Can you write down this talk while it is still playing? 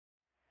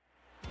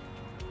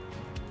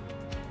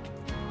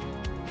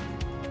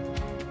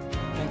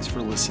Thanks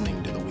for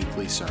listening to the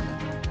weekly sermon.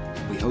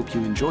 We hope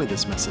you enjoy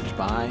this message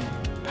by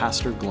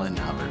Pastor Glenn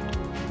Hubbard.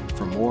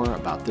 For more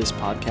about this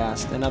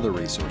podcast and other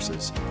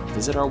resources,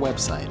 visit our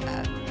website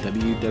at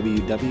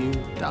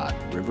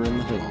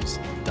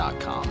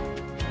www.riverinthehills.com.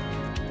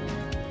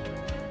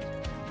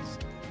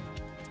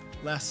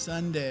 Last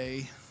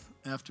Sunday,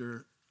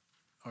 after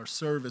our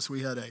service,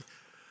 we had a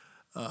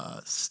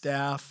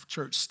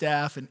church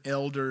staff and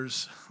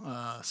elders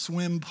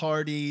swim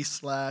party /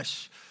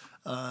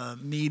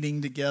 meeting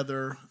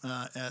together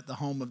at the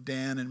home of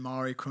Dan and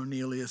Mari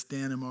Cornelius.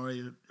 Dan and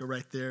Mari, you're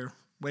right there.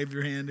 Wave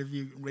your hand if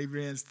you wave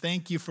your hands.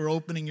 Thank you for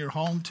opening your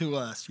home to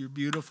us, your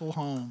beautiful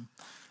home.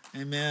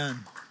 Amen.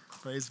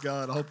 Praise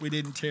God. I hope we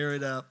didn't tear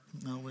it up.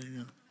 No, we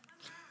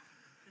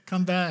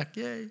come back.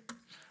 Yay.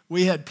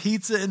 We had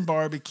pizza and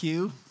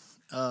barbecue.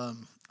 I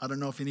don't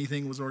know if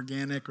anything was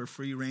organic or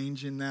free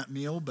range in that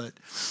meal, but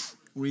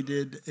we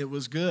did. It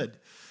was good.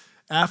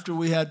 After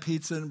we had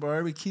pizza and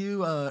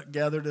barbecue,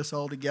 gathered us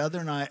all together,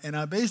 and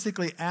I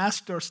basically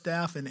asked our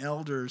staff and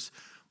elders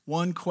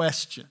one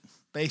question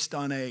based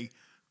on a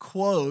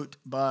quote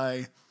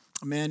by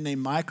a man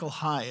named Michael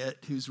Hyatt,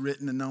 who's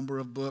written a number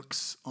of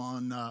books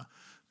on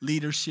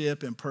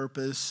leadership and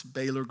purpose,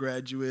 Baylor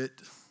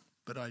graduate,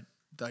 but I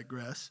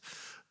digress.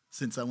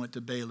 Since I went to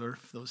Baylor,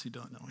 for those who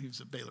don't know, he was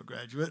a Baylor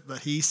graduate,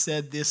 but he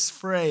said this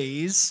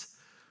phrase,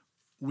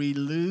 you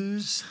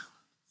lose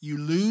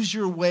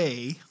your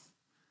way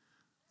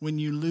when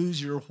you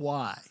lose your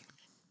why.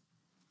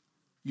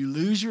 You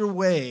lose your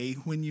way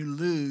when you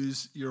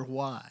lose your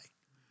why.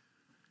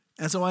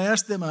 And so I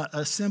asked them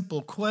a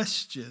simple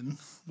question.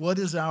 What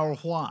is our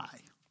why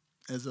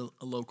as a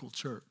local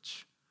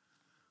church?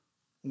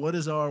 What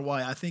is our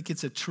why? I think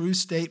it's a true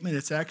statement.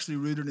 It's actually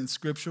rooted in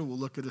Scripture. We'll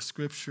look at a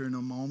Scripture in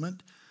a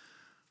moment.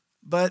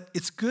 But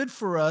it's good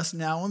for us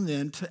now and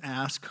then to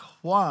ask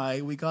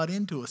why we got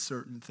into a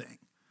certain thing,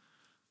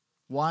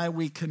 why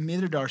we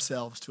committed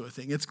ourselves to a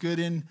thing. It's good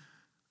in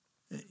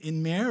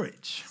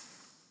marriage.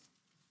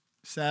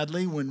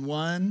 Sadly, when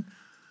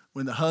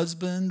the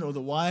husband or the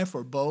wife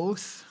or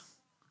both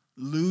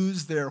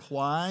lose their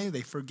why, they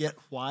forget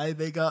why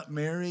they got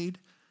married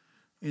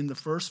in the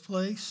first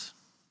place,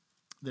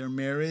 their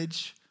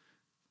marriage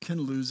can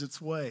lose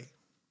its way.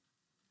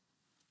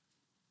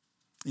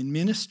 In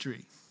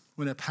ministry,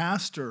 when a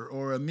pastor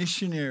or a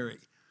missionary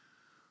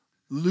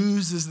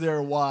loses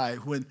their why,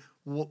 when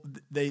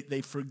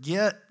they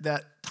forget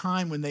that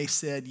time when they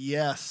said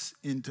yes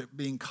into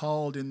being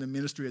called in the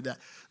ministry, of that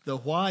the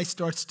why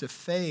starts to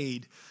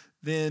fade,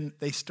 then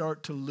they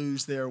start to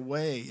lose their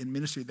way in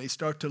ministry. They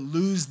start to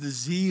lose the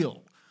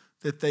zeal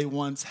that they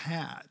once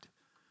had.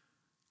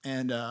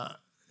 And I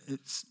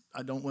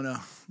don't want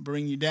to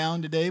bring you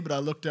down today, but I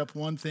looked up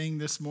one thing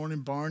this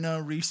morning,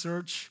 Barna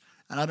research,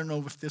 and I don't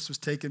know if this was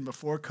taken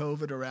before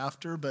COVID or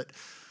after, but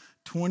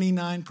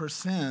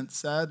 29%,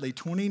 sadly,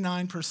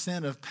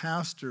 29% of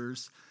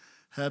pastors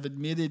have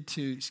admitted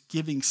to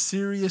giving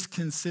serious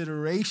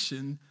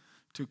consideration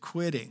to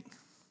quitting.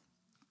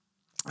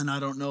 And I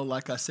don't know,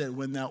 like I said,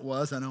 when that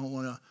was. I don't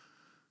want to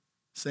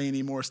say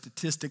any more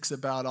statistics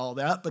about all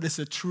that, but it's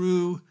a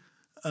true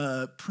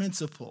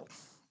principle.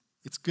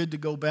 It's good to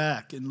go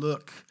back and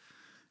look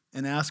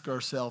and ask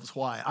ourselves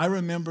why. I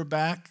remember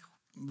back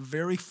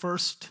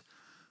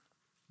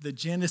the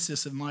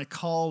genesis of my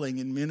calling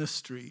in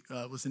ministry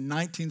was in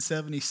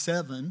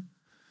 1977,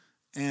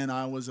 and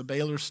I was a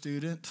Baylor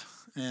student,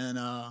 and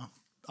I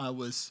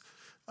was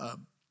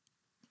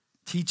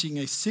teaching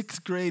a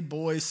 6th grade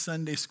boys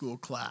Sunday school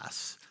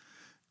class.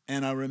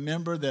 And I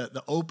remember that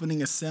the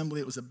opening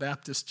assembly, it was a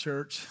Baptist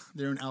church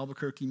there in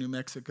Albuquerque, New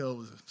Mexico. It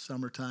was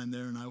summertime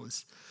there, and I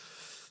was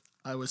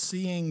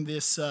seeing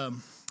this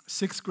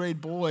 6th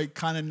grade boy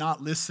kind of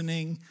not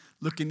listening,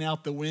 looking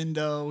out the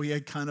window. He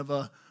had kind of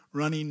a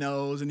runny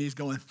nose, and he's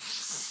going,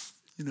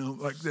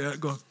 like that,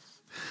 going.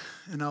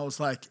 And I was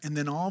like, and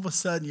then all of a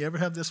sudden, you ever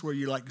have this where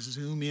you like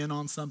zoom in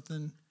on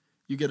something?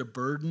 You get a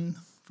burden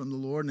from the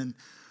Lord, and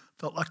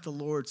felt like the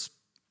Lord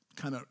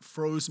kind of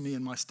froze me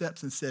in my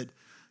steps and said,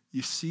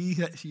 you see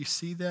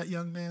that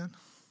young man?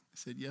 I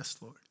said, yes,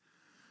 Lord.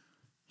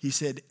 He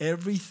said,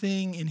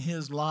 everything in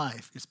his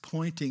life is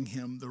pointing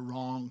him the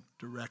wrong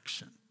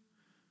direction.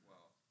 Wow.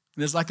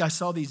 And it's like I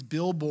saw these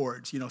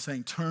billboards,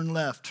 saying, turn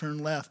left, turn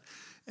left.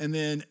 And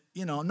then,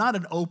 not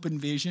an open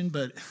vision,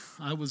 but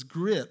I was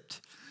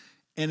gripped.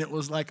 And it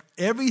was like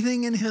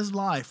everything in his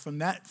life from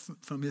that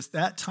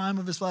time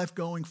of his life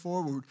going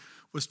forward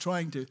was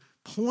trying to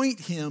point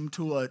him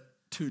to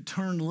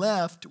turn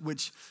left,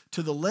 which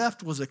to the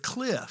left was a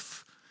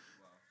cliff.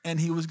 And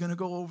he was going to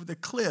go over the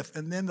cliff.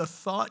 And then the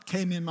thought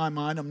came in my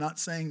mind. I'm not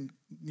saying,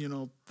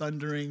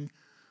 thundering,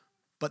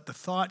 but the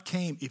thought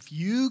came, if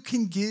you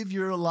can give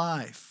your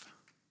life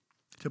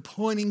to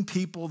pointing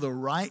people the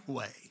right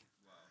way,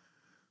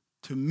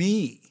 to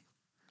me,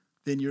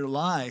 then your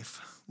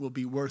life will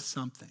be worth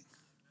something.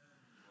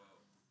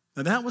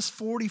 Now, that was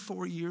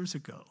 44 years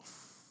ago.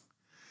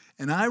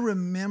 And I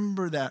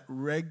remember that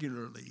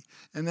regularly.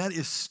 And that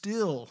is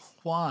still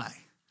why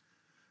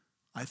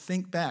I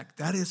think back,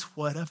 that is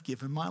what I've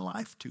given my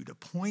life to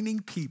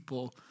pointing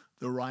people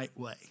the right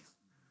way,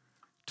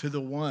 to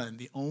the one,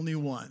 the only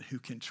one who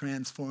can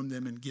transform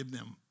them and give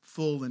them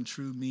full and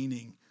true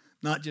meaning,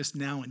 not just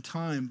now in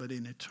time, but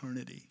in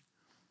eternity.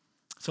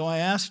 So I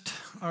asked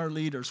our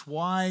leaders,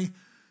 why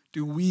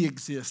do we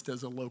exist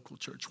as a local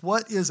church?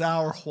 What is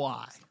our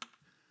why?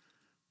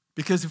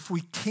 Because if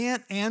we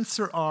can't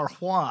answer our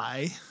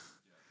why,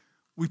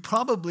 we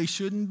probably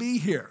shouldn't be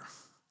here.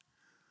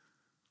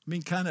 I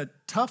mean, kind of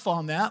tough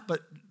on that,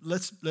 but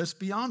let's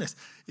be honest.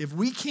 If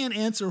we can't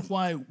answer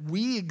why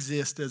we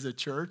exist as a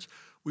church,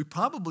 we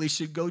probably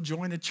should go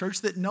join a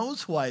church that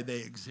knows why they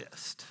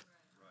exist,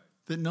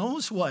 that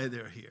knows why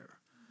they're here.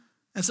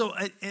 And so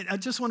I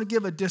just want to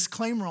give a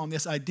disclaimer on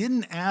this. I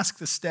didn't ask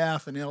the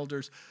staff and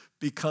elders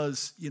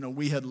because,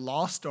 we had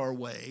lost our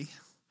way.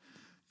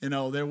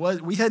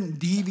 We hadn't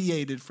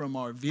deviated from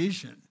our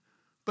vision.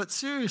 But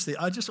seriously,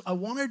 I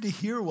wanted to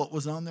hear what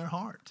was on their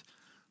heart.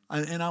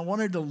 And I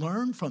wanted to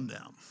learn from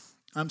them.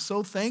 I'm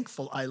so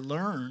thankful I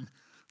learned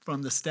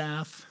from the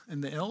staff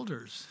and the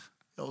elders'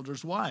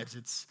 wives.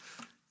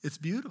 It's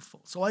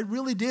beautiful. So I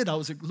really did. I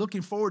was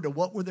looking forward to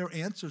what were their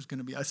answers going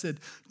to be. I said,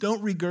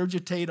 don't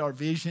regurgitate our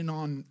vision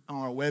on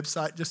our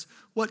website. Just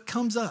what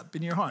comes up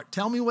in your heart.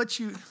 Tell me what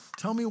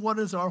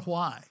is our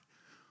why.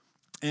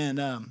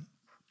 And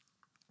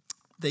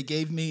they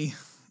gave me,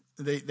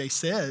 they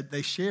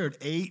shared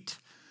 8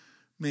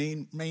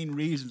 main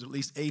reasons, at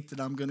least 8 that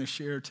I'm going to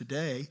share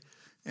today,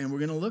 and we're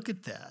going to look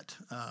at that.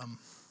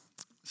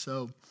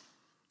 So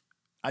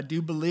I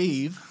do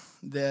believe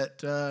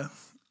that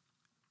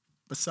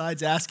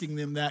besides asking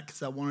them that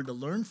because I wanted to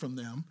learn from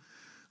them,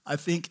 I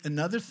think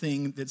another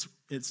thing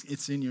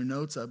it's in your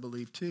notes, I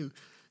believe too,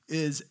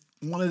 is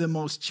one of the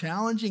most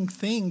challenging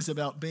things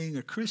about being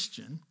a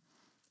Christian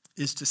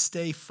is to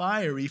stay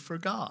fiery for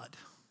God.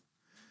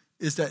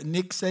 Is that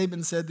Nick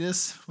Saban said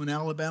this when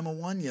Alabama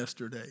won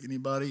yesterday.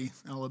 Anybody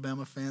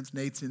Alabama fans?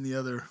 Nate's in the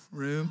other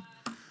room.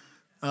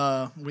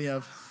 We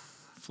have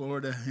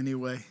Florida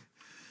anyway.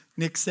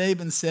 Nick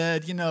Saban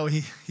said,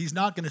 he's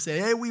not going to say,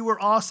 hey, we were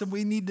awesome.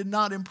 We need to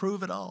not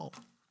improve at all,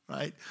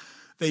 right?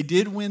 They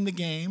did win the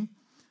game,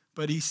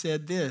 but he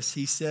said this.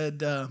 He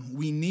said,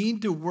 we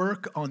need to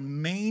work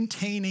on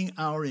maintaining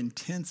our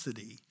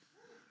intensity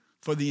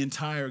for the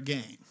entire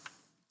game.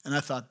 And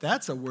I thought,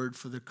 that's a word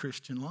for the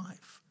Christian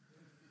life.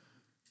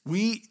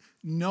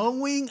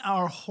 Knowing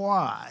our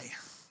why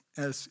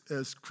as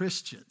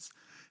Christians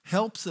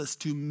helps us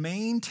to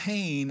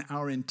maintain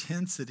our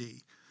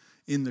intensity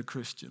in the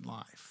Christian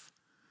life.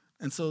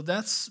 And so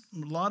that's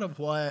a lot of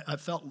why I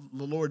felt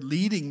the Lord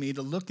leading me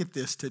to look at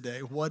this today.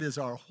 What is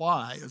our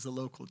why as a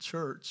local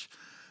church?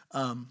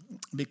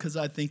 Because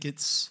I think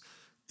it's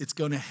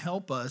going to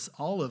help us,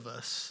 all of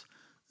us,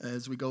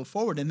 as we go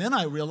forward. And then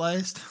I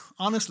realized,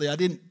 honestly, I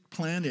didn't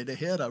plan it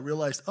ahead. I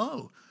realized,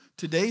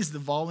 today's the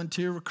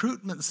Volunteer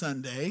Recruitment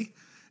Sunday,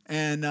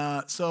 and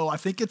so I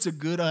think it's a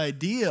good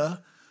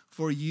idea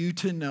for you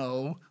to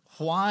know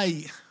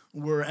why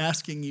we're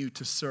asking you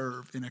to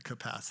serve in a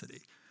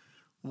capacity,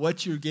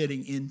 what you're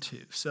getting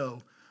into.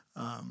 So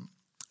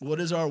what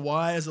is our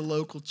why as a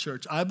local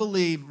church? I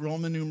believe,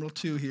 Roman numeral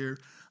 2 here,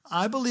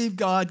 I believe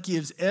God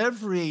gives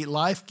every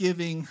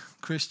life-giving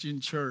Christian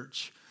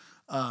church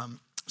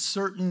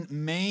certain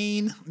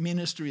main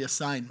ministry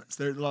assignments.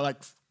 They're like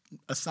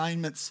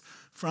assignments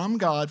from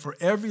God for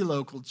every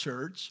local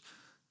church.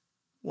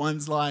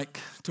 One's like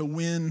to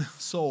win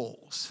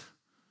souls.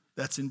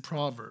 That's in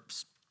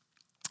Proverbs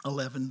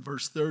 11,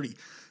 verse 30.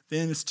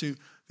 Then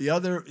the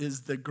other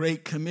is the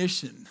Great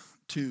Commission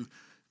to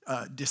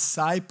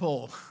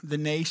disciple the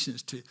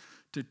nations,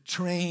 to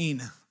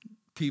train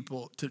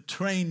people, to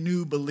train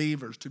new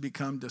believers to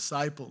become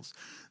disciples.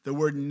 The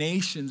word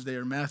nations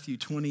there, Matthew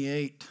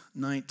 28,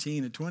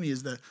 19 and 20,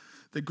 is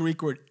the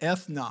Greek word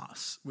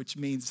ethnos, which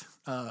means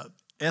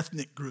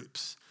ethnic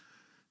groups,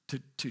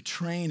 to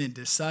train and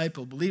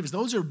disciple believers.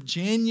 Those are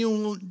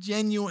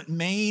genuine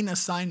main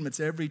assignments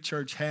every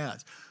church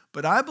has.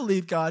 But I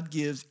believe God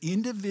gives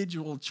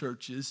individual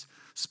churches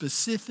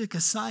specific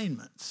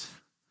assignments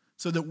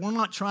so that we're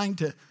not trying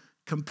to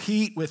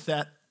compete with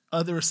that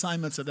other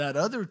assignments of that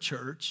other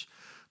church,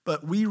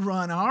 but we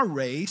run our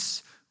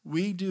race.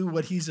 We do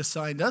what he's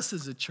assigned us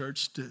as a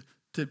church to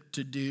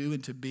do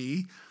and to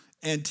be.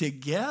 And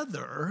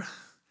together,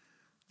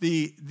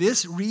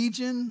 this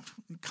region,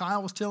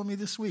 Kyle was telling me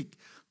this week,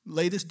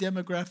 latest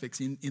demographics,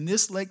 in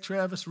this Lake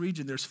Travis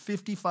region, there's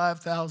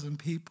 55,000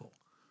 people.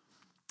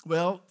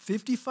 Well,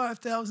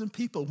 55,000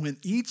 people, when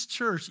each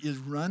church is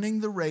running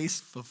the race,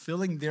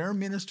 fulfilling their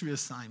ministry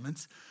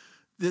assignments,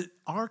 that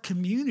our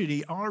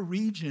community, our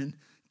region,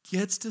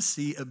 gets to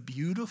see a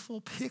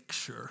beautiful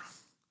picture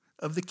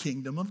of the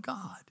kingdom of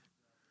God.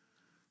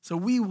 So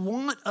we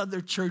want other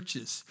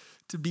churches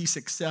to be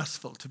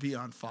successful, to be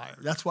on fire.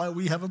 That's why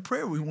we have a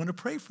prayer. We want to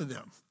pray for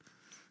them.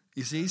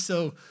 You see,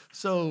 so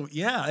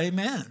yeah,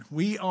 amen.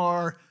 We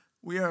are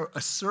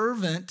a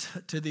servant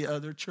to the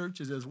other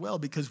churches as well,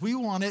 because we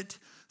want it.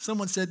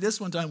 Someone said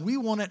this one time, we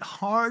want it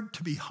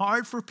to be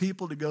hard for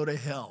people to go to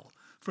hell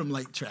from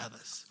Lake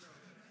Travis.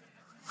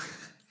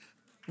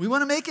 We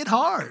want to make it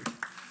hard.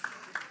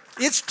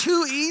 It's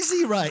too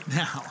easy right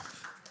now.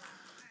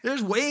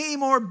 There's way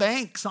more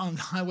banks on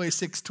Highway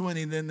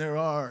 620 than there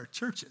are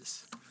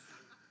churches.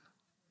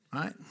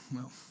 Right?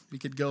 Well, we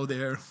could go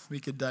there.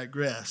 We could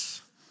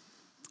digress.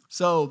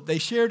 So they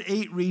shared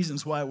 8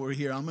 reasons why we're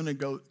here. I'm going to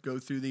go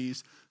through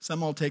these.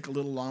 Some will take a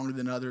little longer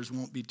than others.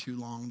 Won't be too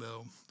long,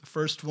 though. The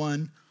first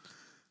one,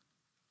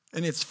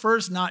 and it's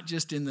first not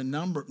just in the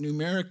number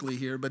numerically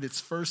here, but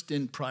it's first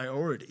in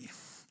priority.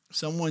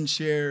 Someone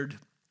shared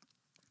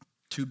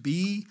to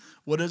be,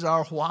 what is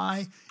our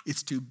why?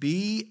 It's to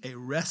be a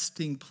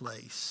resting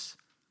place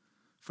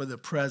for the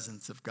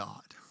presence of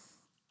God.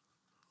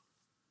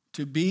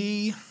 To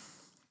be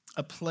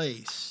a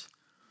place,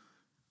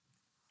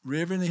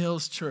 River in the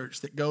Hills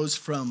Church, that goes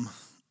from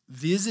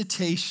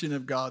visitation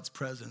of God's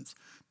presence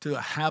to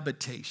a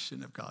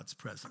habitation of God's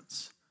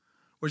presence.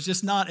 Where it's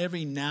just not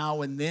every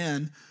now and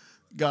then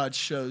God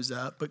shows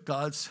up, but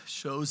God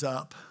shows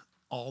up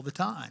all the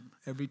time,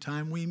 every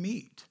time we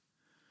meet.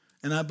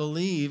 And I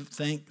believe,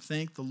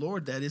 thank the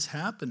Lord, that is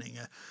happening.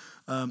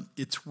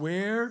 It's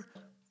where,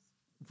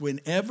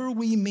 whenever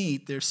we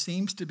meet, there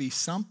seems to be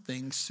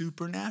something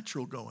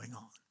supernatural going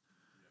on.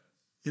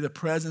 Either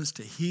presence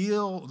to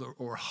heal,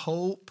 or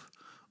hope,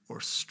 or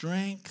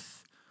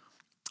strength,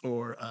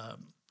 or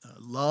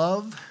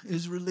love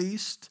is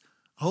released.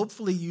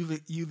 Hopefully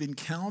you've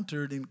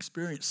encountered and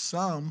experienced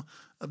some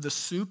of the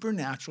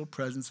supernatural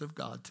presence of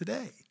God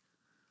today.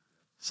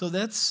 So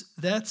that's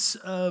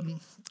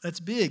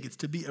big. It's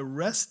to be a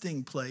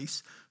resting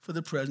place for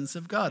the presence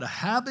of God. A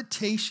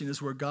habitation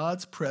is where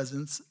God's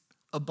presence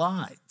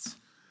abides.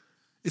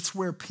 It's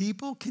where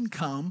people can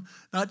come,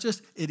 not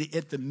just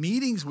at the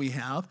meetings we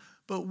have,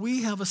 but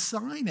we have a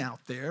sign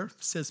out there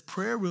that says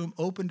prayer room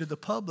open to the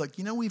public.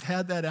 You know, we've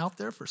had that out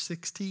there for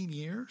 16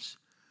 years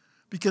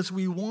because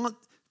we want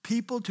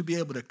people to be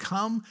able to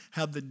come,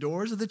 have the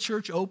doors of the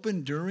church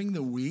open during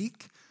the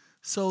week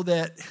so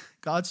that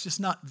God's just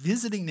not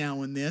visiting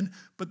now and then,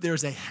 but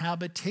there's a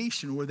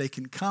habitation where they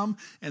can come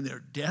and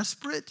they're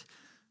desperate.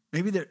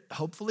 Maybe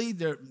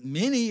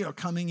many are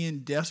coming in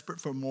desperate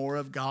for more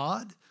of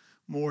God,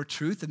 more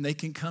truth, and they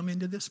can come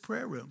into this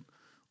prayer room.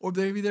 Or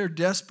maybe they're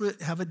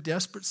desperate, have a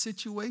desperate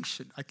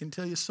situation. I can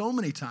tell you so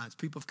many times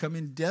people have come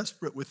in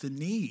desperate with a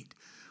need,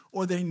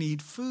 or they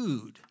need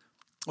food,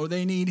 or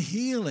they need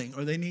healing,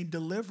 or they need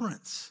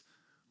deliverance.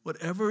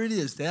 Whatever it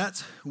is,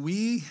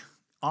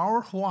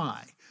 our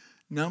why,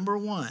 number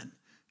one,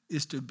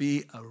 is to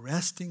be a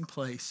resting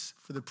place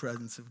for the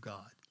presence of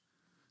God.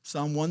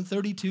 Psalm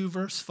 132,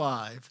 verse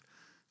 5,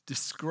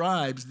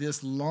 describes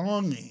this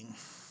longing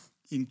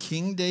in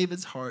King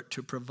David's heart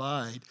to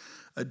provide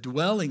a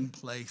dwelling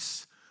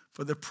place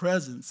for the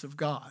presence of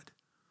God.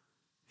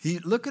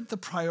 Look at the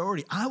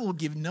priority. I will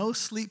give no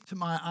sleep to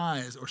my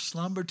eyes or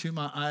slumber to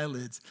my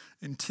eyelids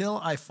until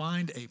I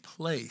find a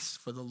place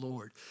for the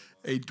Lord,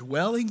 a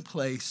dwelling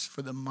place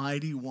for the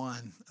mighty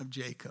one of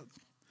Jacob.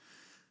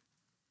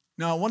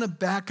 Now, I want to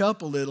back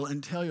up a little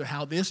and tell you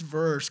how this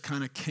verse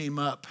kind of came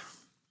up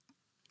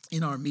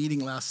in our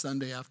meeting last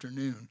Sunday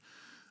afternoon.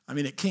 I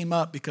mean, it came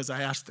up because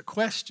I asked the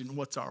question,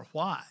 what's our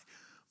why?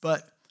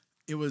 But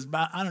it was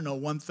about,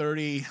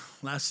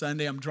 1:30 last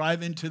Sunday. I'm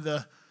driving to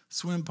the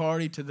swim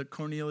party to the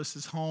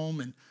Cornelius'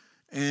 home,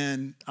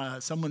 and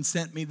someone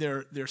sent me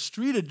their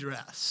street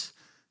address.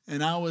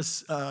 And I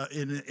was,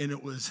 and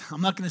it was,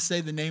 I'm not going to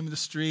say the name of the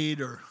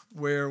street or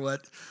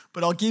what,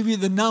 but I'll give you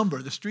the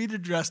number. The street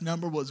address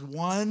number was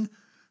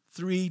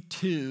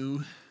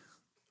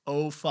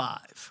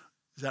 13205.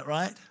 Is that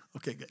right?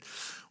 Okay, good.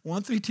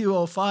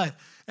 13205.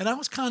 And I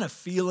was kind of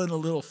feeling a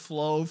little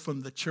flow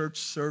from the church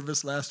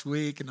service last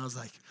week, and I was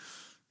like,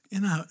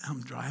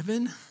 I'm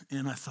driving,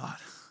 and I thought,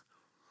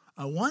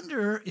 I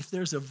wonder if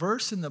there's a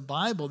verse in the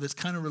Bible that's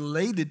kind of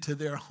related to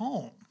their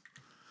home.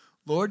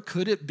 Lord,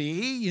 could it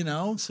be,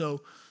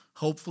 So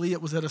hopefully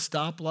it was at a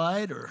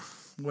stoplight or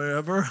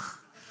wherever.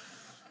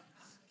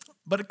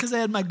 But because I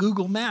had my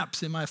Google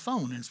Maps in my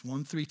phone, it's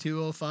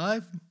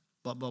 13205,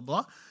 blah, blah,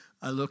 blah.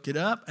 I look it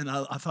up, and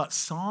I thought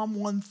Psalm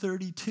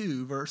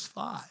 132, verse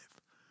 5.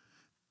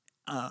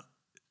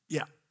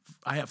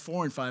 I have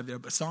 4 and 5 there,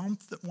 but Psalm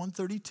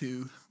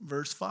 132,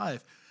 verse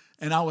 5.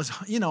 And I was,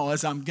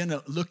 as I'm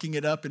looking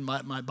it up in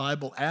my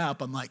Bible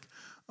app, I'm like,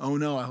 oh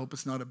no, I hope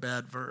it's not a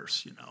bad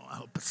verse. I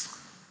hope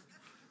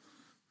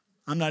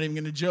I'm not even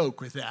going to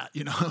joke with that,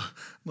 I'm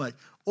like,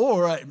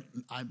 or I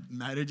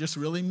might have just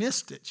really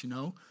missed it,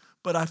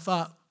 But I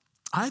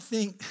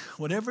think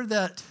whatever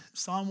that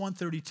Psalm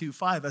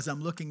 132:5, as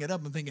I'm looking it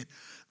up, I'm thinking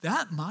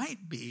that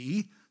might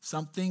be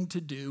something to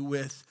do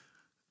with,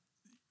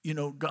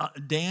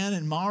 God, Dan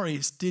and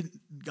Mari,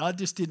 God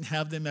just didn't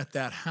have them at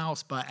that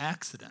house by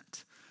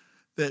accident.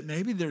 That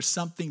maybe there's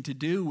something to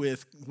do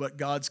with what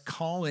God's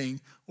calling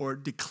or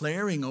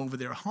declaring over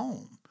their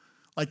home,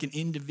 like an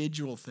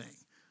individual thing.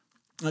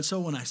 And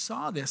so when I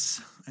saw this,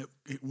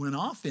 it went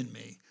off in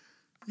me.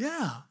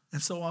 Yeah,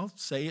 and so I'll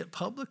say it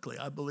publicly.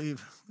 I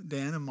believe,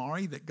 Dan and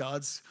Mari, that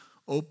God's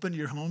opened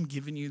your home,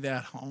 given you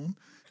that home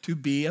to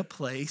be a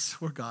place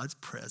where God's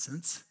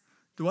presence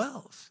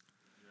dwells.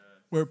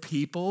 where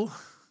people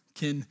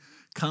can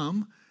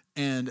come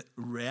and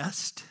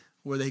rest,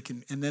 where they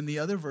can. And then the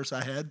other verse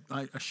I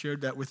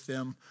shared that with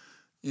them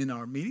in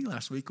our meeting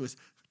last week was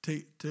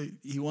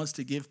he wants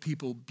to give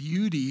people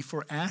beauty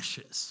for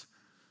ashes.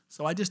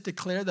 So I just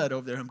declare that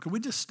over their home. Can we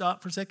just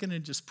stop for a second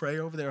and just pray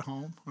over their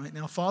home right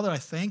now? Father, I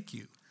thank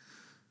you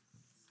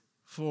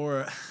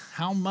for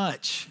how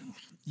much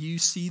you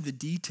see the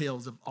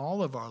details of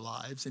all of our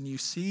lives, and you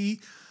see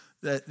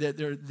that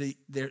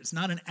it's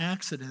not an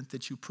accident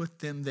that you put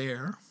them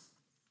there.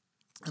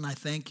 And I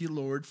thank you,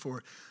 Lord,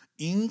 for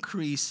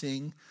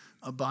increasing,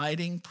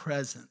 abiding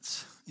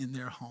presence in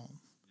their home.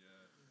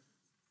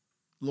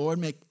 Lord,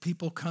 make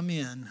people come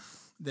in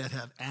that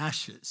have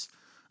ashes,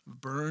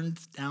 burned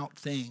out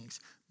things.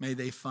 May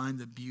they find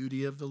the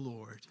beauty of the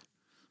Lord.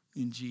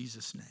 In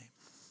Jesus' name,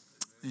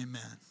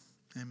 amen.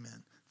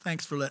 Amen.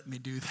 Thanks for letting me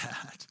do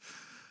that.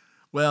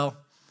 Well,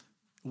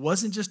 it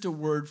wasn't just a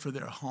word for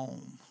their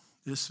home.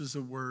 This is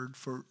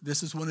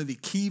one of the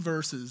key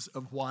verses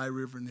of why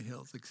River in the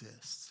Hills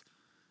exists,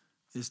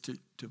 is to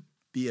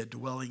be a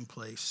dwelling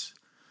place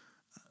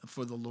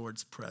for the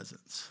Lord's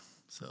presence.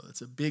 So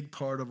it's a big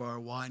part of our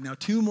why. Now,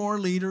 2 more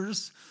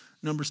leaders,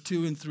 Numbers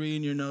 2 and 3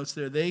 in your notes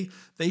there, they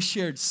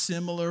shared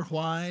similar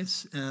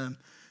whys, and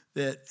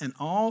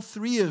all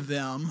 3 of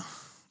them,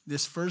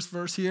 this first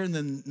verse here and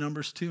then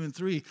Numbers 2 and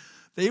 3,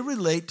 they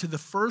relate to the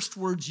first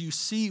words you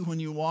see when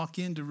you walk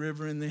into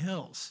River in the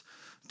Hills,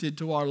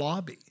 to our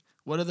lobby.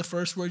 What are the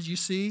first words you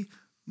see?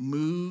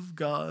 Move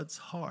God's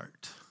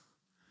heart.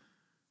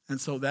 And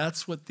so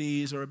that's what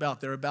these are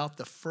about. They're about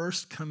the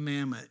first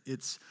commandment.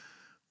 It's,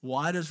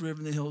 why does River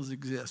in the Hills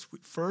exist?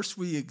 First,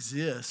 we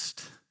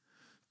exist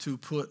to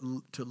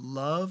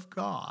love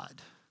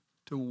God,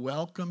 to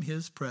welcome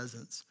his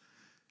presence.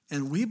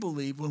 And we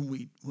believe when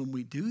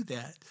we do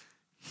that,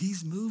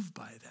 he's moved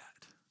by that.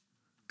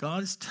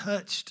 God is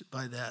touched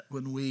by that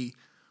when we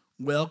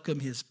welcome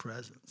his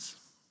presence.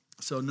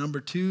 So number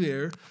 2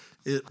 here,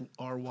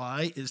 our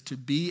why is to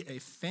be a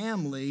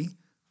family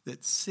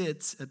that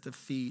sits at the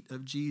feet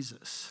of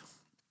Jesus.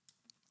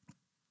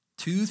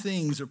 2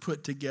 things are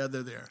put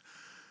together there.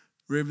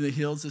 River in the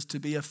Hills is to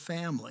be a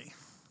family,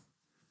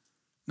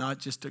 not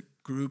just a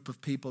group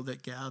of people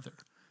that gather.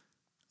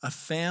 A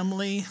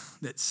family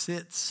that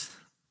sits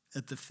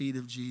at the feet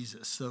of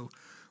Jesus. So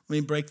let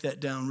me break that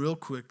down real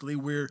quickly.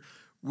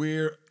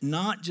 We're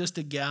not just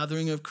a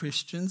gathering of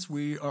Christians.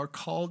 We are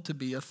called to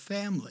be a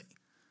family,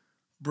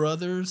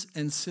 brothers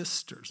and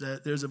sisters.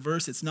 There's a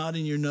verse, it's not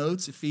in your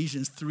notes,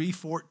 Ephesians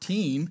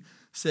 3:14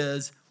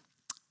 says,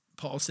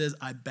 Paul says,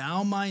 I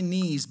bow my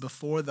knees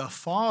before the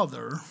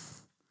Father,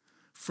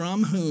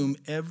 from whom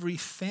every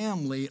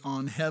family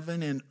on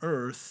heaven and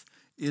earth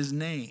is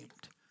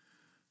named.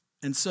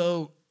 And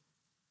so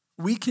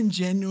we can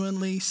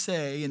genuinely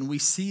say, and we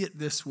see it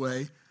this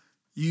way,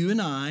 you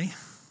and I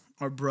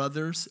are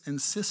brothers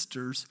and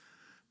sisters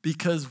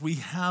because we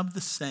have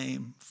the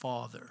same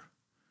Father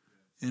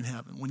in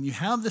heaven. When you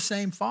have the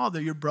same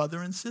Father, you're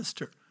brother and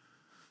sister.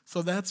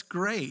 So that's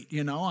great.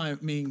 I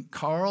mean,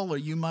 Carl, are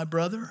you my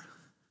brother?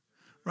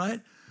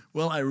 Right?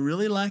 Well, I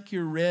really like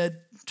your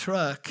red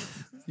truck.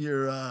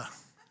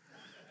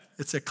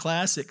 It's a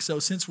classic. So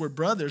since we're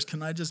brothers,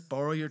 can I just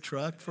borrow your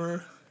truck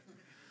for?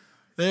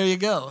 There you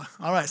go.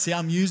 All right. See,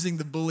 I'm using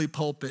the bully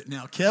pulpit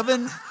now.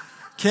 Kevin,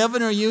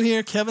 are you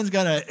here? Kevin's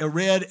got a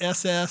red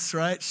SS,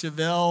 right?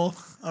 Chevelle.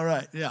 All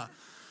right. Yeah.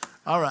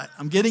 All right.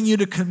 I'm getting you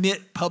to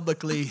commit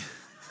publicly.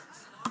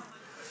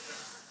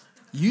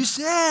 You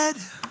said.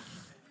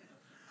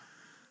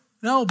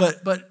 No,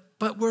 but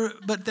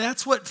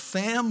that's what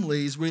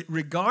families,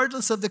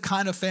 regardless of the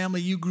kind of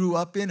family you grew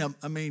up in.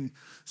 I mean,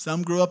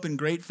 some grew up in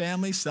great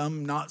families,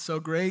 some not so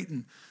great.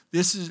 And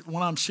this is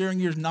what I'm sharing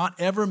here is not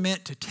ever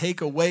meant to take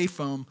away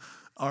from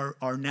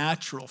our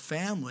natural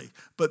family.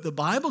 But the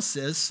Bible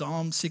says,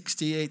 Psalm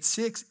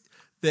 68:6,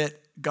 that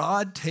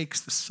God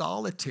takes the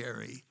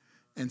solitary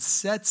and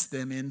sets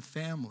them in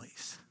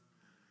families.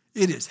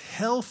 It is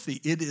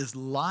healthy. It is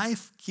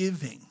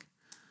life-giving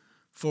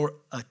for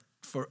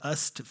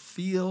us to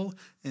feel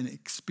and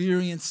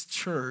experience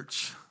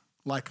church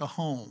like a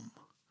home,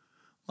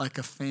 like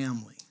a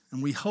family.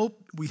 And we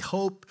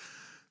hope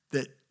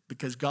that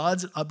because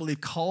God's, I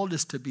believe, called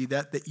us to be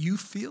that you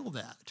feel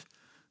that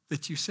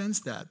you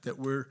sense that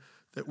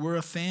we're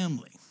a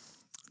family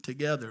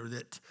together,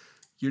 that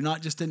you're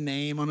not just a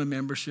name on a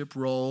membership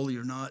roll,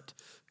 you're not,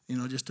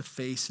 just a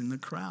face in the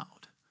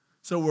crowd.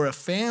 So we're a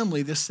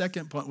family. This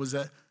second point was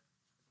that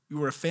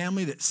we're a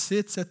family that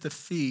sits at the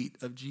feet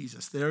of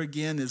Jesus. There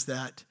again is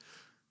that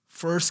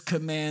first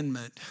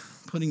commandment,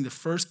 putting the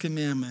first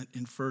commandment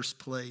in first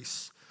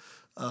place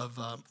of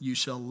you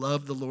shall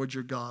love the Lord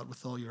your God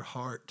with all your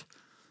heart,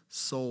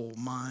 soul,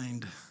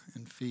 mind,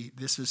 and feet.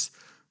 This is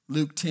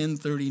Luke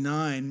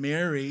 10:39.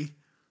 Mary,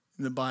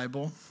 in the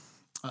Bible,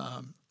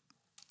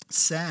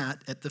 sat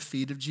at the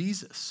feet of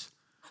Jesus.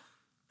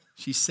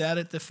 She sat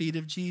at the feet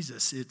of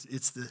Jesus.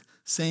 It's the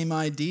same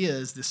idea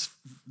as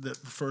the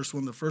first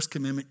one, the first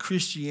commandment.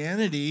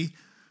 Christianity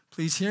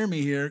Please hear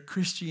me here.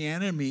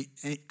 Christianity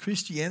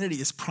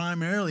is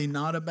primarily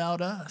not about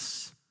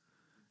us.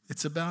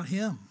 It's about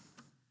him.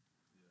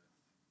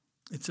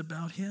 It's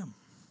about him.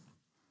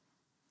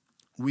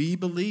 We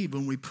believe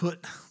when we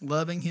put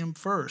loving him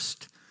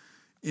first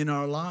in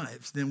our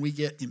lives, then we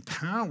get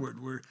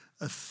empowered. We're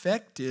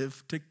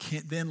effective to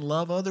then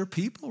love other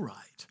people right.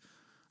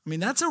 I mean,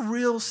 that's a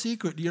real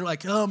secret. You're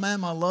like, oh man,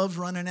 my love's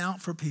running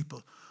out for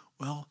people.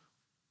 Well,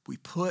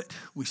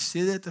 we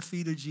sit at the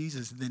feet of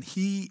Jesus, and then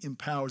he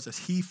empowers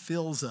us. He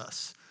fills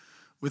us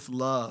with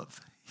love,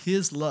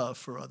 his love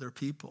for other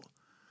people.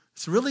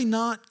 It's really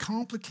not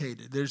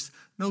complicated. There's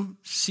no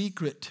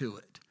secret to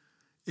it.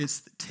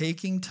 It's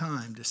taking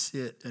time to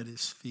sit at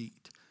his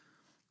feet.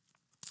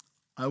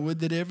 I would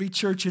that every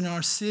church in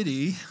our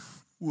city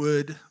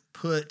would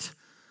put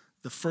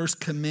the first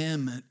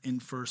commandment in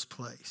first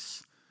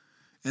place.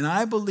 And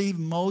I believe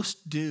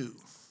most do.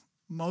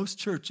 Most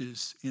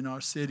churches in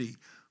our city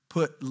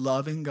put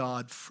loving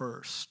God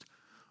first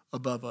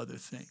above other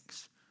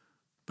things.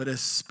 But as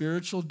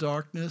spiritual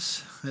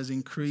darkness has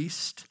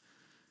increased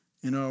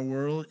in our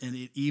world, and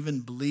it even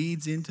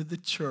bleeds into the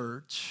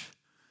church,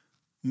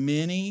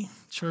 many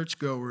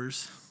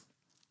churchgoers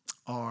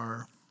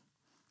are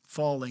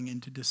falling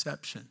into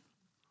deception.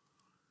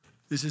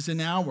 This is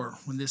an hour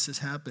when this is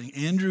happening.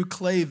 Andrew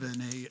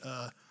Klavan,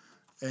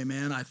 a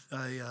man,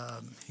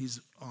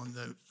 he's on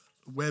the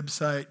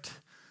website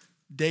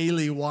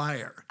Daily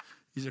Wire.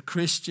 He's a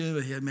Christian,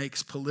 but he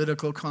makes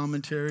political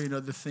commentary and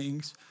other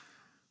things.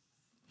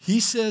 He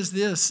says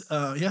this,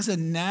 he has a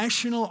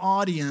national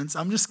audience.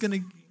 I'm just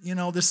going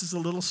to, this is a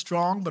little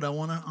strong, but I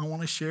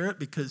want to share it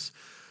because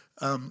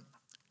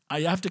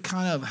I have to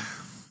kind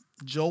of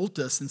jolt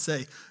us and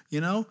say,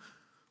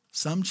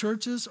 some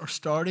churches are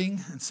starting,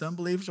 and some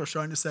believers are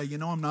starting to say,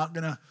 I'm not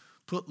going to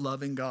put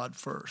loving God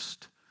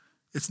first.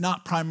 It's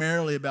not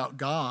primarily about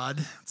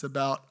God, it's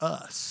about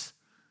us.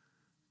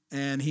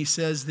 And he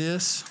says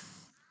this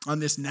on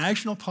this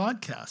national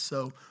podcast.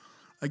 So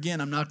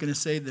again, I'm not going to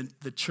say that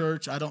the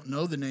church, I don't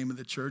know the name of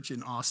the church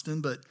in Austin,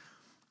 but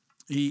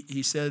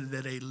he said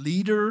that a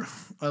leader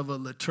of a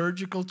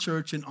liturgical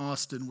church in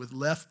Austin with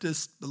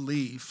leftist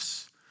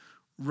beliefs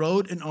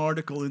wrote an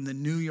article in the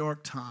New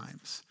York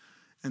Times.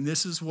 And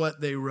this is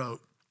what they wrote.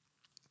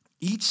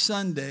 Each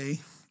Sunday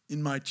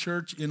in my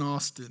church in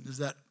Austin, is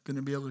that going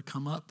to be able to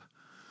come up?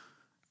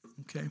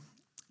 Okay.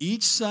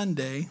 Each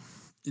Sunday,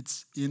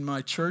 it's in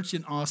my church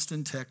in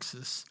Austin,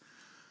 Texas,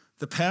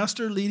 the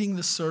pastor leading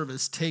the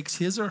service takes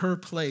his or her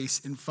place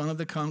in front of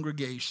the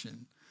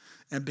congregation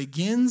and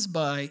begins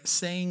by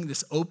saying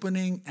this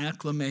opening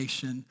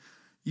acclamation.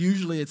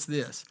 Usually it's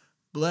this: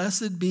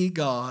 "Blessed be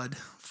God,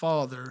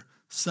 Father,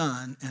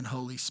 Son, and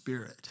Holy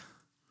Spirit."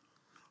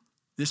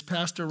 This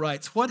pastor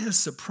writes, "What has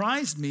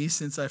surprised me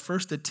since I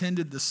first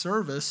attended the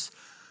service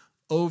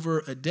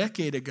over a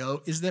decade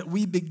ago is that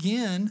we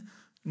begin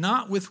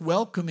not with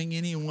welcoming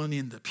anyone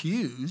in the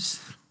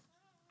pews,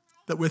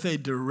 but with a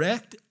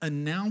direct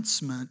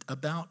announcement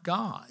about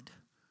God.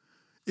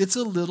 It's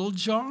a little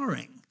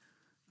jarring.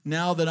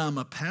 Now that I'm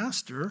a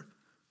pastor,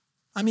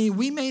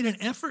 we made an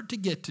effort to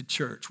get to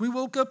church. We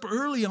woke up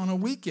early on a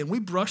weekend. We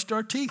brushed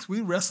our teeth. We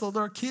wrestled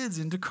our kids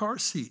into car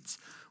seats.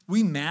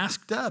 We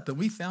masked up and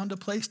we found a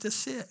place to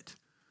sit.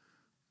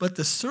 But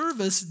the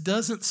service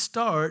doesn't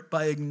start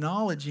by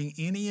acknowledging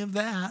any of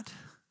that.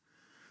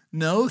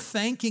 No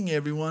thanking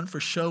everyone for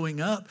showing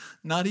up,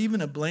 not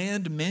even a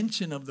bland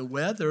mention of the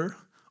weather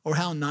or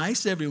how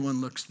nice everyone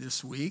looks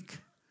this week.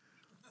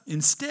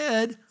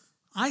 Instead,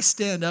 I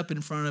stand up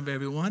in front of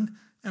everyone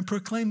and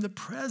proclaim the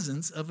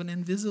presence of an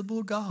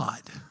invisible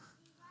God."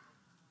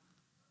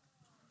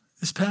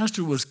 This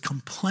pastor was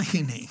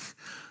complaining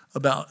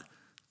about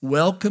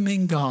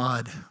welcoming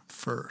God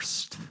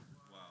first.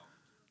 Wow.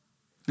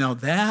 Now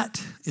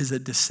that is a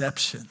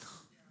deception.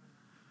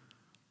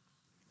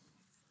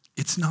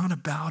 It's not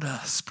about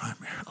us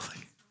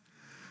primarily.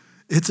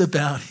 It's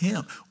about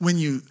him. When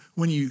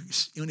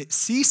it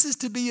ceases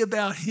to be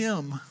about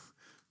him,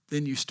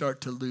 then you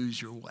start to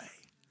lose your way.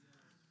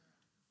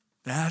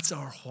 That's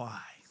our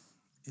why,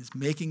 is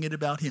making it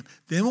about him.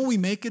 Then when we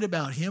make it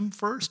about him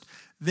first,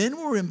 then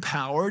we're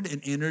empowered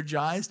and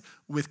energized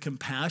with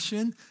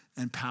compassion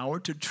and power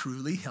to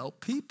truly help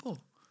people.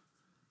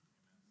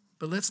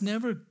 But let's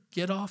never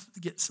get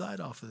side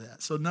off of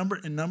that. So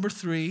number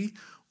 3,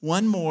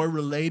 one more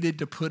related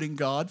to putting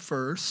God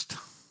first.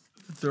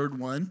 The third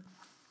one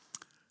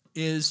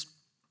is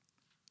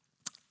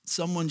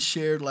someone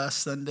shared last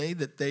Sunday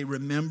that they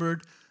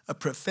remembered a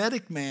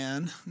prophetic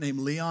man named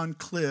Leon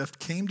Clift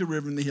came to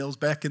River in the Hills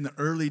back in the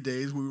early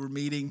days. We were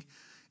meeting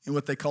in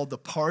what they called the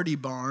Party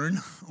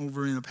Barn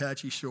over in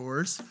Apache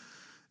Shores.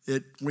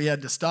 We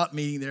had to stop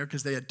meeting there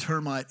because they had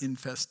termite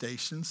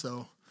infestation.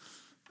 So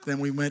then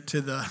we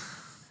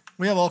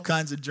have all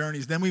kinds of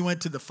journeys. Then we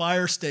went to the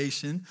fire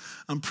station.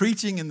 I'm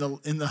preaching in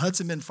the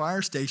Hudson Bend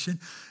fire station,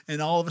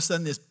 and all of a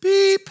sudden this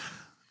beep,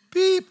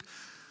 beep.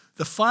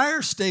 The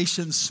fire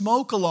station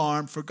smoke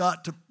alarm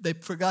they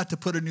forgot to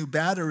put a new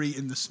battery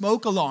in the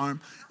smoke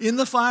alarm in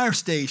the fire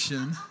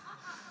station.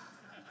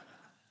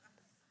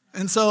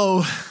 And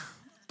so,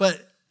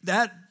 but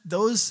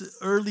those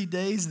early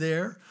days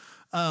there,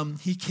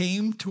 he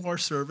came to our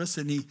service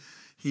and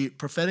he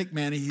prophetic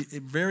man,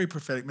 very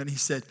prophetic man, he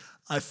said,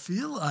 I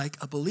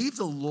believe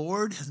the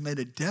Lord has made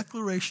a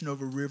declaration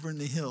over River in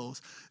the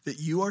Hills that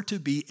you are to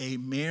be a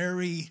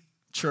merry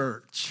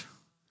church.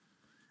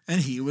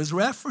 And he was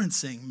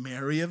referencing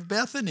Mary of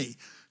Bethany,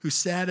 who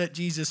sat at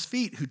Jesus'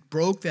 feet, who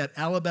broke that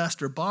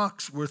alabaster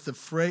box worth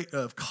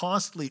of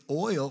costly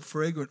oil,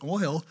 fragrant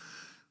oil,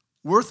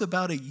 worth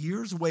about a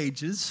year's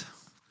wages,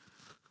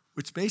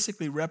 which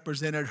basically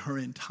represented her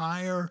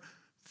entire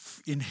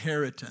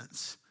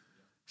inheritance.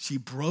 She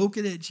broke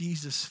it at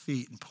Jesus'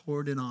 feet and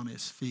poured it on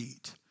his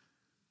feet.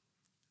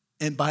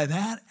 And by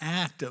that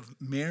act of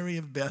Mary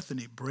of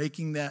Bethany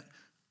breaking that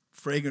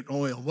fragrant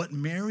oil, what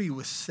Mary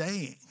was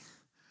saying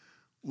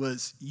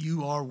was,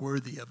 you are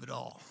worthy of it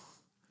all.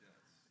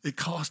 It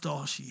cost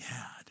all she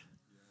had.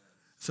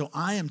 So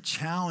I am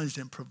challenged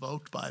and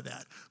provoked by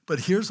that.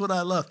 But here's what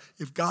I love.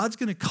 If God's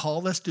going to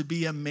call us to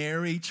be a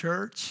merry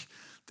church,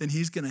 then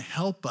he's going to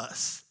help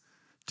us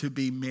to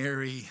be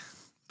merry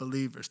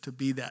believers, to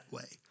be that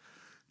way,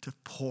 to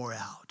pour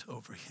out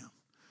over him.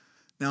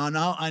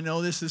 Now, I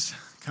know this is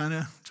kind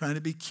of trying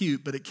to be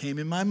cute, but it came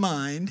in my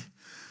mind.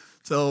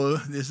 So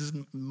this is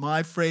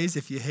my phrase.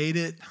 If you hate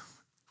it,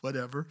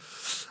 whatever.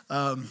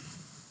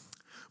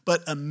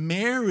 But a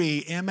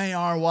merry,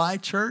 M-A-R-Y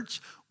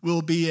church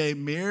will be a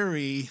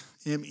merry,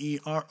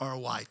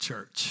 M-E-R-R-Y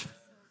church.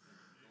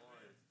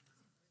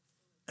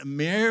 A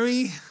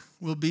merry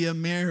will be a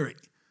merry.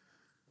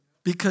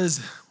 Because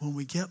when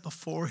we get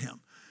before him,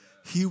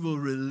 he will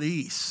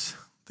release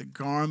the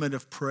garment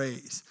of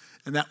praise,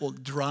 and that will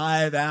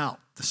drive out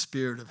the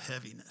spirit of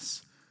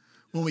heaviness.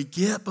 When we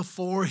get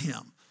before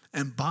him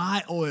and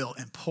buy oil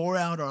and pour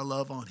out our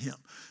love on him,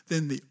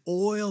 then the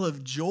oil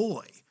of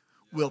joy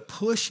will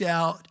push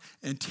out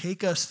and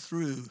take us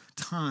through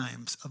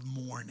times of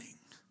mourning.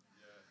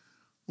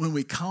 When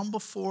we come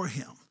before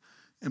him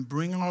and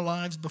bring our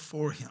lives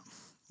before him,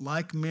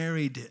 like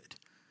Mary did,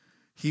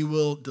 he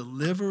will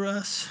deliver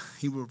us.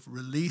 He will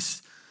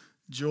release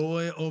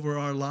joy over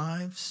our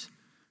lives,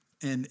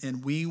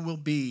 and we will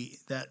be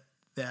that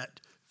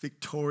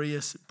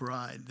victorious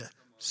bride. The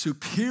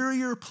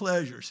superior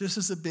pleasures. This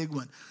is a big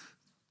one.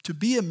 To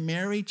be a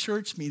merry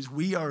church means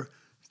we are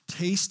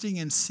tasting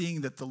and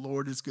seeing that the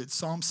Lord is good.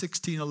 Psalm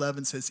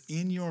 16:11 says,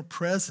 in your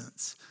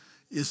presence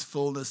is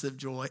fullness of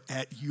joy.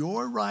 At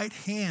your right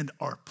hand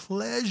are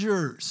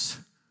pleasures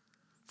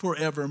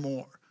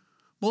forevermore.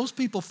 Most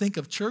people think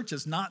of church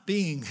as not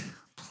being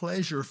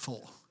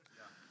pleasureful.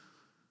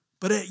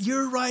 But at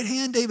your right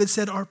hand, David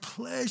said, are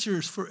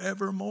pleasures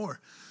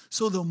forevermore.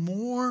 So the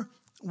more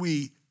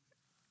we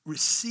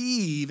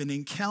receive and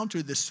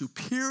encounter the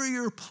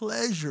superior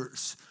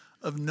pleasures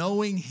of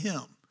knowing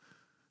him,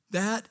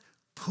 that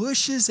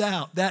pushes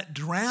out, that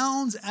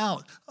drowns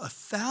out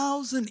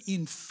 1,000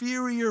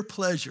 inferior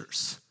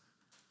pleasures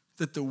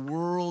that the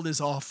world is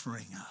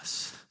offering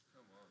us.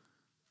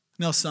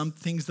 Now, some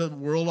things the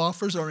world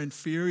offers are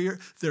inferior.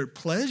 They're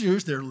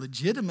pleasures, they're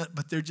legitimate,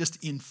 but they're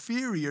just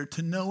inferior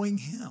to knowing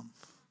him.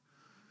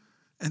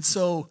 And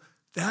so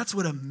that's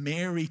what a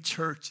merry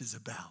church is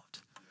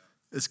about,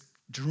 is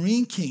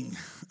drinking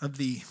of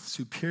the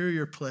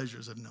superior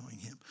pleasures of knowing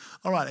him.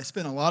 All right, I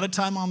spent a lot of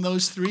time on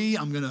those three.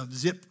 I'm going to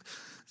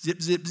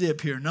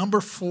zip here.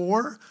 Number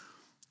 4,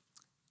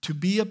 to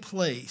be a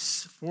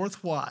place,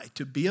 fourth why,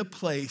 to be a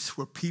place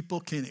where people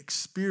can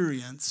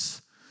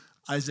experience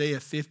Isaiah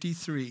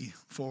 53,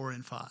 4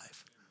 and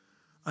 5.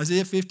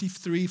 Isaiah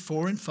 53,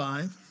 4 and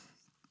 5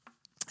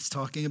 is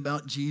talking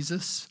about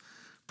Jesus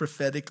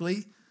prophetically.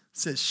 It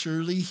says,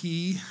 surely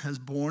he has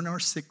borne our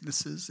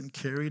sicknesses and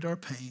carried our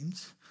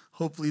pains.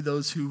 Hopefully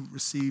those who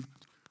received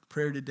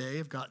prayer today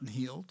have gotten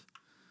healed.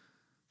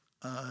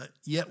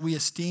 Yet we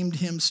esteemed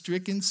him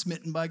stricken,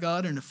 smitten by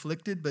God, and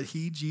afflicted, but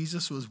he,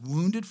 Jesus, was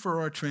wounded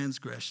for our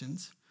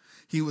transgressions.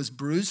 He was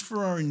bruised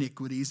for our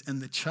iniquities,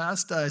 and the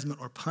chastisement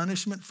or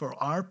punishment for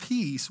our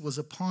peace was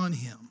upon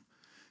him.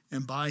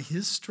 And by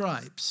his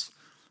stripes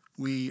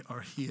we are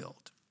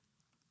healed.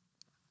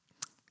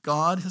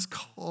 God has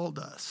called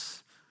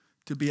us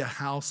to be a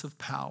house of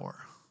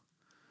power,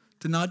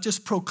 to not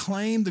just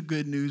proclaim the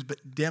good news,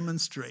 but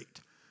demonstrate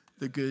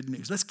the good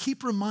news. Let's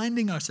keep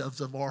reminding ourselves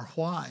of our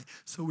why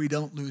so we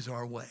don't lose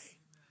our way.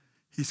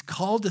 He's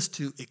called us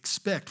to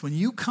expect. When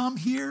you come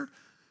here,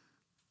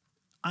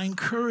 I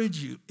encourage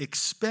you,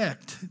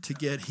 expect to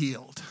get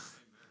healed.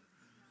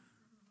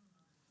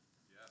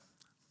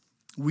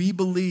 We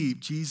believe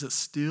Jesus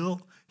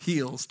still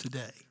heals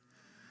today.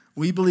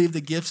 We believe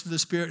the gifts of the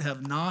Spirit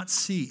have not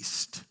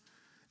ceased.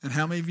 And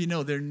how many of you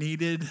know they're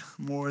needed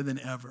more than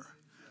ever?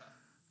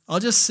 I'll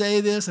just say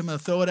this. I'm going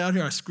to throw it out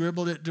here. I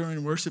scribbled it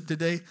during worship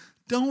today.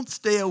 Don't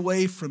stay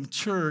away from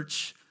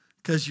church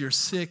because you're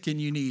sick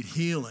and you need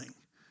healing.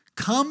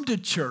 Come to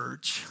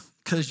church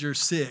because you're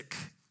sick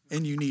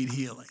and you need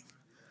healing.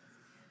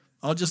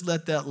 I'll just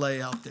let that lay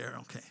out there,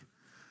 okay?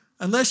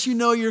 Unless you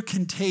know you're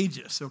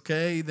contagious,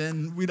 okay?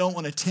 Then we don't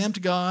want to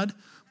tempt God.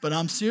 But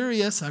I'm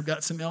serious. I've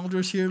got some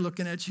elders here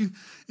looking at you.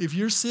 If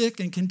you're sick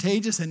and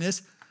contagious in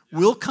this,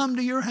 we'll come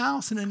to your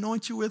house and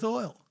anoint you with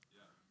oil.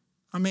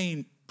 I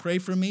mean, pray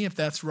for me if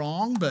that's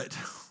wrong, but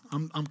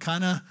I'm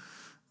kind of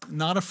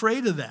not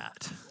afraid of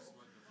that.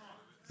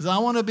 Because I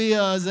want to be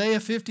a Isaiah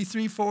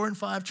 53, 4 and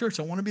 5 church.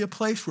 I want to be a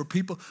place where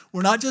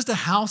we're not just a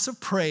house of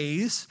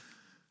praise,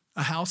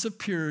 a house of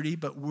purity,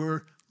 but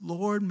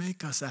Lord,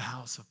 make us a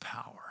house of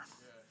power.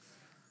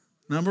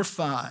 Number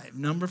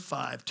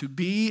five, to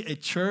be a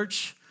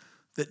church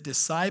that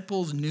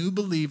disciples new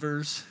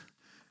believers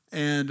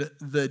and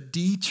the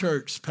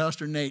de-churched.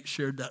 Pastor Nate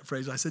shared that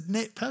phrase. I said,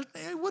 Pastor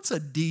Nate, what's a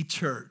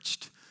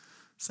de-churched?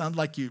 Sounds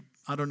like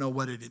I don't know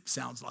what it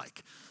sounds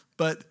like.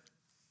 But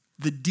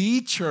the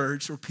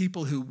de-churched are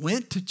people who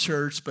went to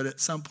church but at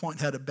some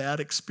point had a bad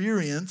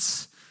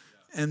experience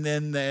and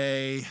then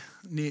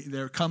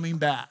they're coming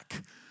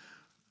back.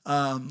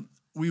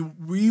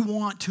 We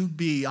want to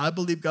be, I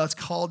believe God's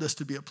called us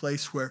to be a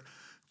place where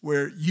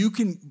you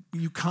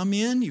come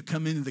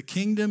into the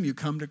kingdom, you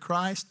come to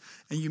Christ,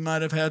 and you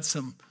might have had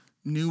some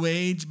New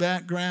Age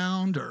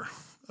background or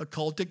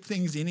occultic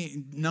things,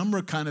 any number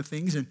of kind of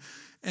things,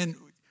 and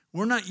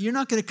you're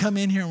not going to come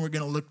in here and we're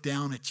going to look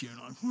down at you and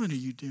like, what are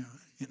you doing?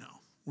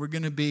 We're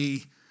going to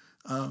be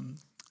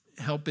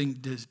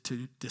helping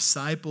to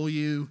disciple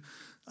you,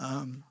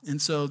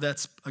 and so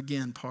that's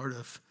again part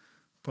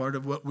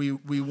of what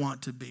we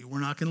want to be. We're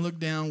not going to look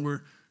down.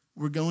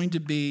 We're going to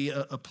be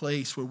a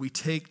place where we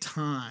take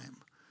time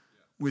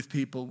with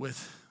people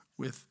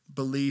with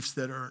beliefs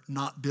that are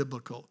not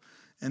biblical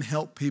and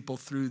help people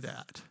through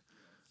that.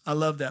 I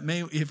love that.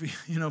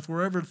 If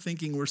we're ever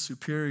thinking we're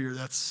superior,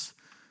 that's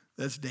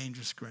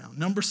dangerous ground.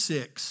 Number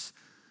 6,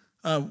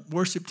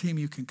 worship team,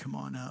 you can come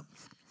on up.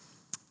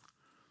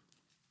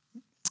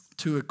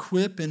 To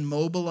equip and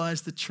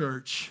mobilize the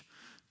church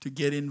to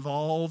get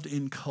involved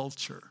in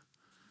culture.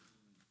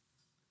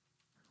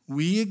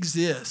 We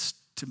exist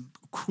to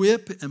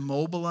equip and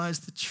mobilize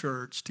the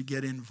church to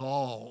get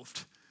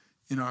involved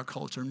in our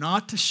culture,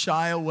 not to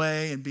shy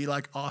away and be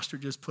like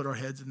ostriches, put our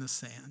heads in the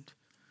sand.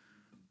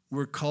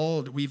 We're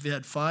called, we've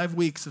had 5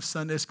 weeks of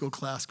Sunday school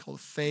class called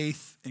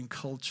Faith and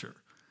Culture.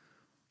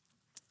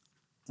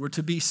 We're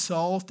to be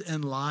salt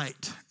and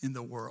light in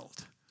the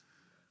world.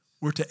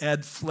 We're to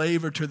add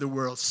flavor to the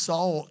world.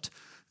 Salt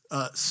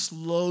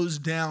slows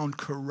down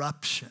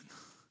corruption.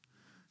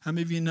 How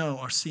many of you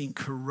are seeing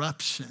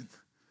corruption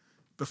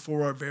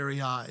before our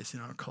very eyes in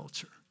our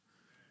culture?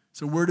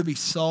 So we're to be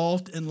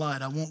salt and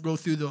light. I won't go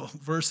through the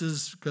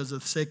verses because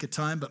of the sake of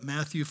time, but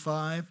Matthew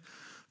 5,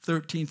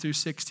 13 through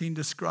 16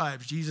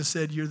 describes. Jesus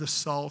said, you're the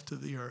salt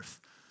of the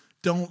earth.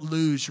 Don't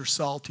lose your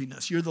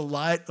saltiness. You're the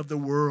light of the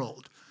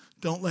world.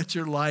 Don't let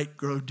your light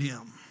grow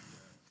dim.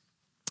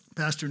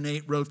 Pastor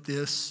Nate wrote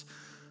this.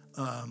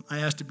 I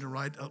asked him to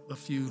write a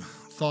few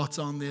thoughts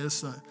on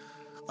this.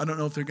 I don't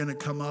know if they're going to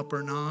come up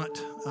or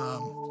not.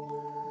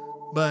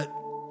 But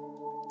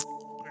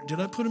did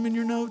I put them in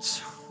your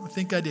notes? I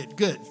think I did.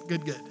 Good.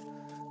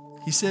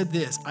 He said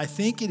this, I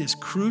think it is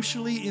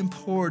crucially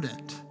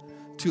important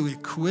to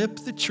equip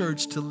the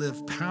church to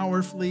live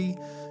powerfully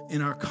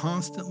in our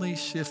constantly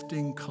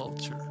shifting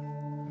culture.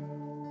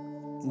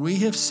 We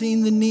have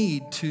seen the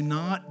need to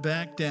not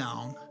back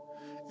down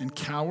and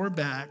cower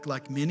back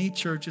like many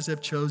churches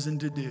have chosen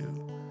to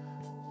do,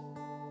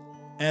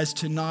 as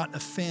to not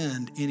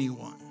offend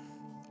anyone.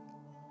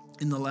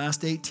 In the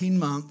last 18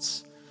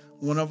 months,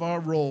 one of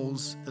our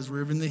roles as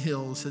River in the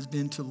Hills has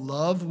been to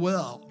love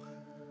well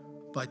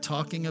by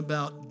talking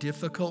about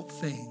difficult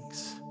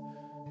things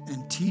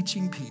and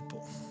teaching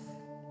people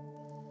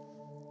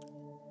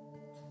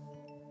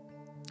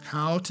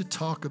how to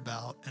talk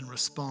about and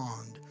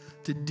respond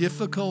to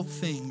difficult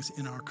things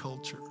in our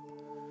culture.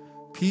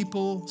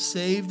 People,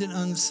 saved and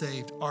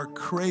unsaved, are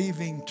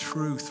craving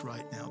truth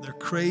right now. They're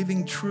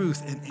craving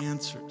truth and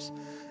answers,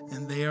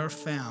 and they are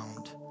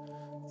found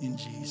in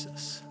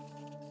Jesus.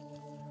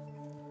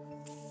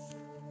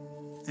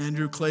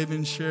 Andrew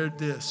Clavin shared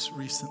this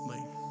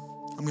recently.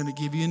 I'm going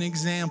to give you an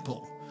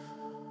example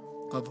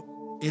of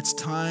it's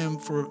time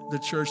for the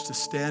church to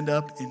stand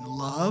up in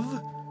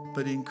love,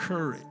 but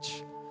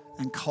encourage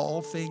and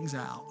call things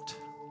out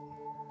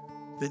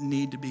that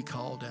need to be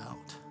called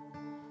out.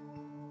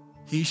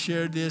 He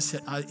shared this.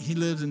 He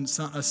lives in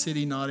a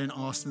city not in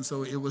Austin,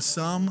 so it was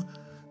some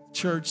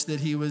church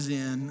that he was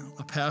in,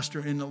 a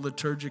pastor in a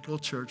liturgical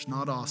church,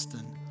 not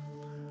Austin.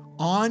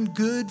 On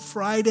Good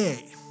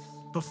Friday,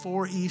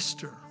 before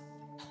Easter,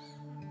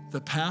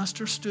 the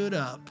pastor stood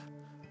up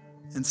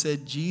and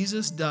said,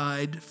 Jesus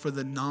died for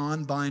the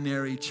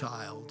non-binary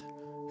child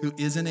who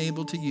isn't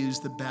able to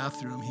use the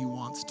bathroom he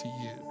wants to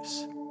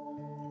use.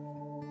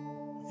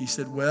 He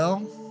said,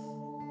 well,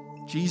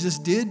 Jesus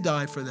did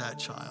die for that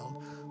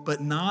child,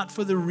 but not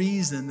for the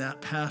reason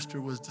that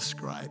pastor was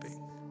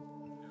describing.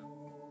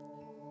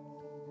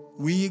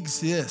 We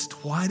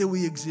exist. Why do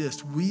we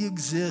exist? We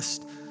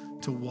exist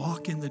to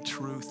walk in the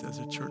truth as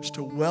a church,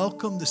 to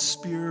welcome the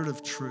Spirit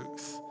of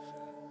truth,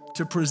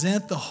 to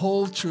present the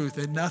whole truth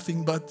and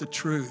nothing but the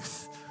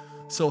truth.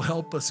 So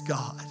help us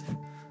God.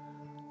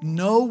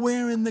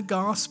 Nowhere in the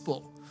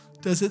gospel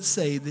does it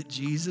say that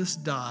Jesus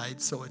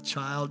died so a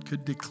child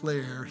could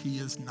declare he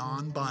is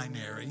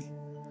non-binary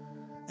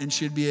and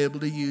should be able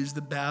to use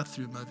the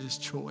bathroom of his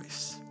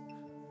choice.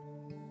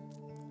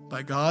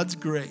 By God's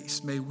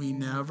grace, may we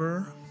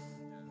never,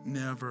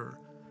 never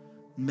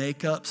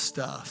make up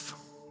stuff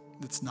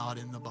that's not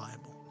in the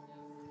Bible.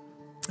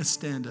 Let's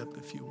stand up,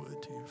 if you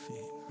would, to your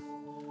feet.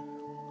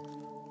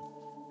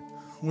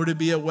 We're to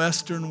be a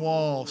Western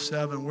Wall,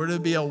 7. We're to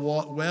be a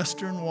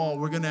Western Wall.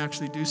 We're going to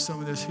actually do some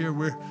of this here.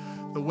 We're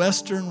the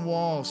Western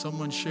Wall,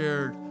 someone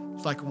shared,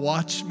 it's like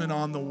watchmen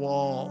on the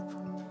wall,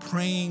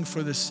 praying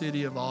for the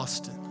city of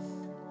Austin.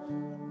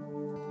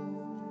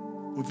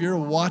 If you're a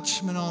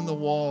watchman on the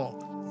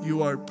wall,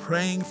 you are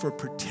praying for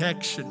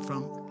protection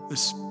from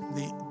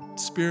the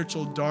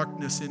spiritual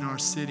darkness in our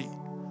city.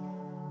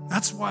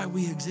 That's why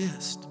we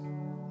exist.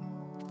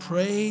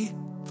 Pray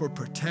for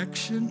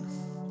protection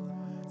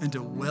and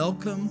to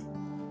welcome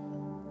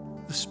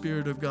the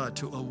Spirit of God,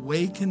 to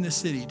awaken the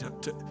city.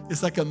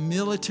 It's like a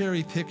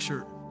military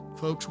picture.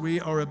 Folks, we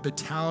are a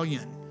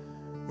battalion.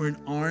 We're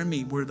an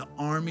army. We're the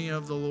army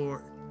of the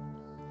Lord.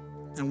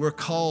 And we're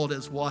called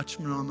as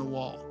watchmen on the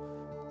wall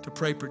to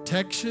pray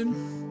protection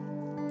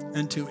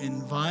and to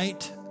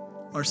invite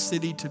our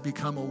city to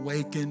become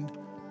awakened.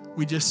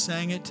 We just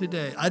sang it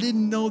today. I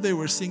didn't know they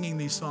were singing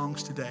these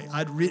songs today.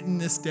 I'd written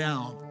this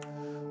down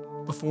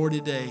before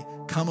today.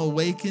 Come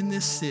awaken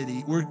this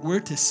city.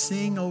 We're to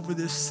sing over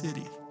this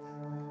city.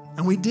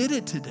 And we did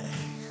it today.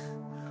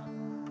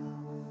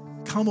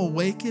 Come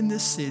awaken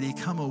this city.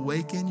 Come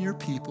awaken your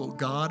people.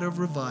 God of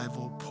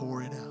revival,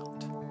 pour it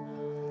out.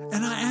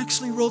 And I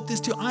actually wrote this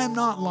too. I'm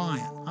not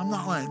lying.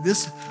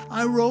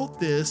 I wrote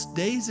this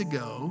days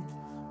ago.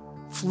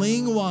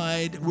 Fling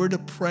wide, we're to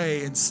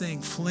pray and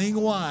sing. Fling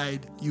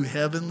wide, you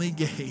heavenly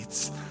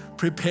gates.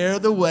 Prepare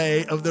the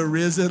way of the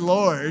risen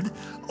Lord.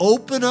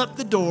 Open up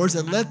the doors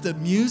and let the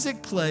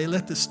music play.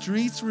 Let the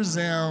streets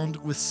resound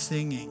with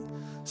singing.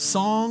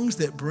 Songs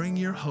that bring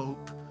your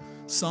hope.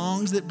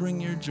 Songs that bring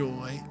your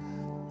joy.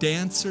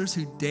 Dancers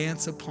who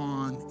dance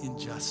upon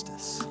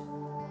injustice.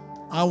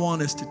 I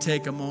want us to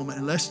take a moment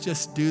and let's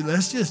just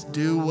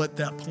do what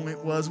that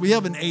point was. We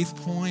have an 8th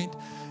point.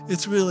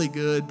 It's really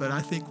good, but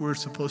I think we're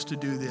supposed to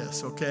do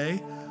this,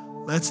 okay?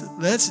 Let's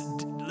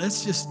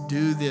just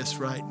do this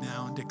right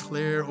now and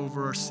declare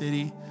over our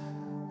city.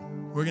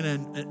 We're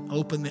going to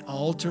open the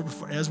altar.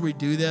 As we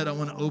do that, I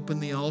want to open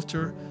the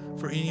altar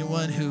for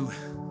anyone who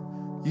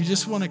you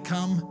just want to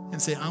come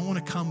and say, I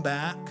want to come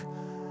back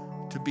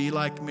to be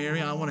like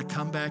Mary. I want to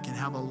come back and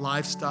have a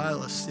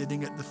lifestyle of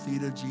sitting at the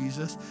feet of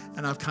Jesus.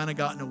 And I've kind of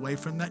gotten away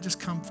from that. Just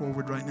come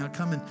forward right now.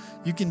 Come and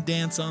you can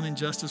dance on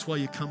injustice while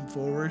you come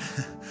forward.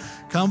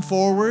 Come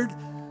forward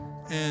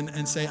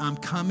and say, I'm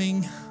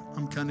coming.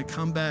 I'm going to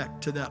come back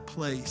to that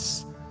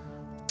place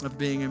of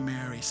being a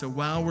Mary. So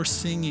while we're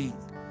singing,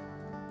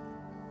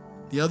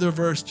 the other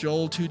verse,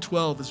 Joel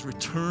 2:12, is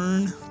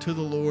return to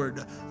the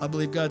Lord. I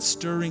believe God's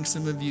stirring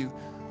some of you,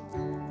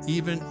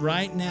 even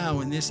right now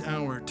in this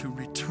hour, to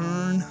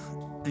return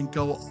and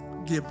go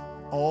give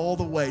all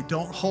the way.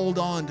 Don't hold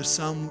on to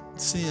some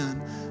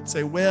sin.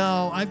 Say,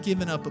 well, I've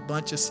given up a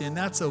bunch of sin.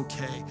 That's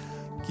okay.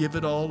 Give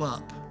it all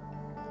up.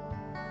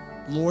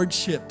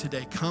 Lordship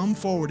today. Come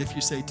forward if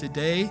you say,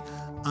 today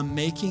I'm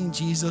making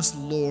Jesus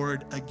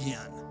Lord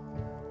again.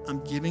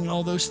 I'm giving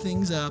all those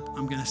things up.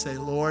 I'm going to say,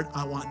 Lord,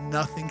 I want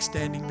nothing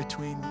standing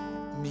between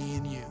me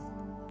and you.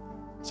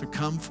 So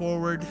come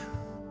forward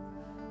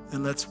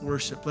and let's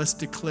worship. Let's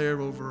declare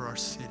over our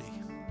city.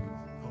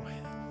 Go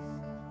ahead.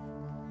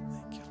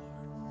 Thank you,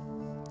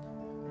 Lord.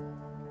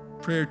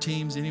 Prayer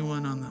teams,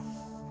 anyone on the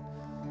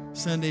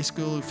Sunday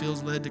school who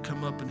feels led to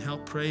come up and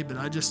help pray. But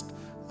I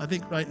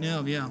think right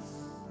now,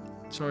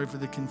 sorry for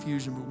the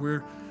confusion, but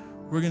we're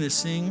going to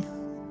sing.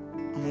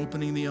 I'm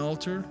opening the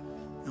altar,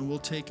 and we'll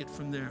take it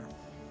from there.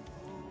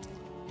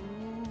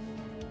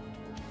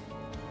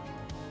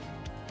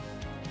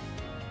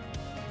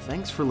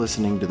 Thanks for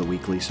listening to the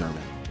weekly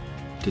sermon.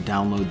 To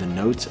download the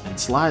notes and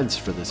slides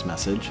for this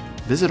message,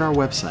 visit our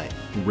website,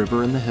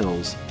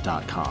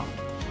 riverinthehills.com.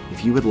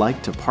 If you would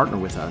like to partner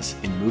with us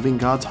in moving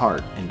God's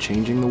heart and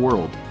changing the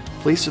world,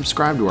 please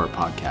subscribe to our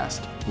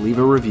podcast, leave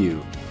a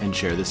review, and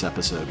share this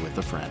episode with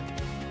a friend.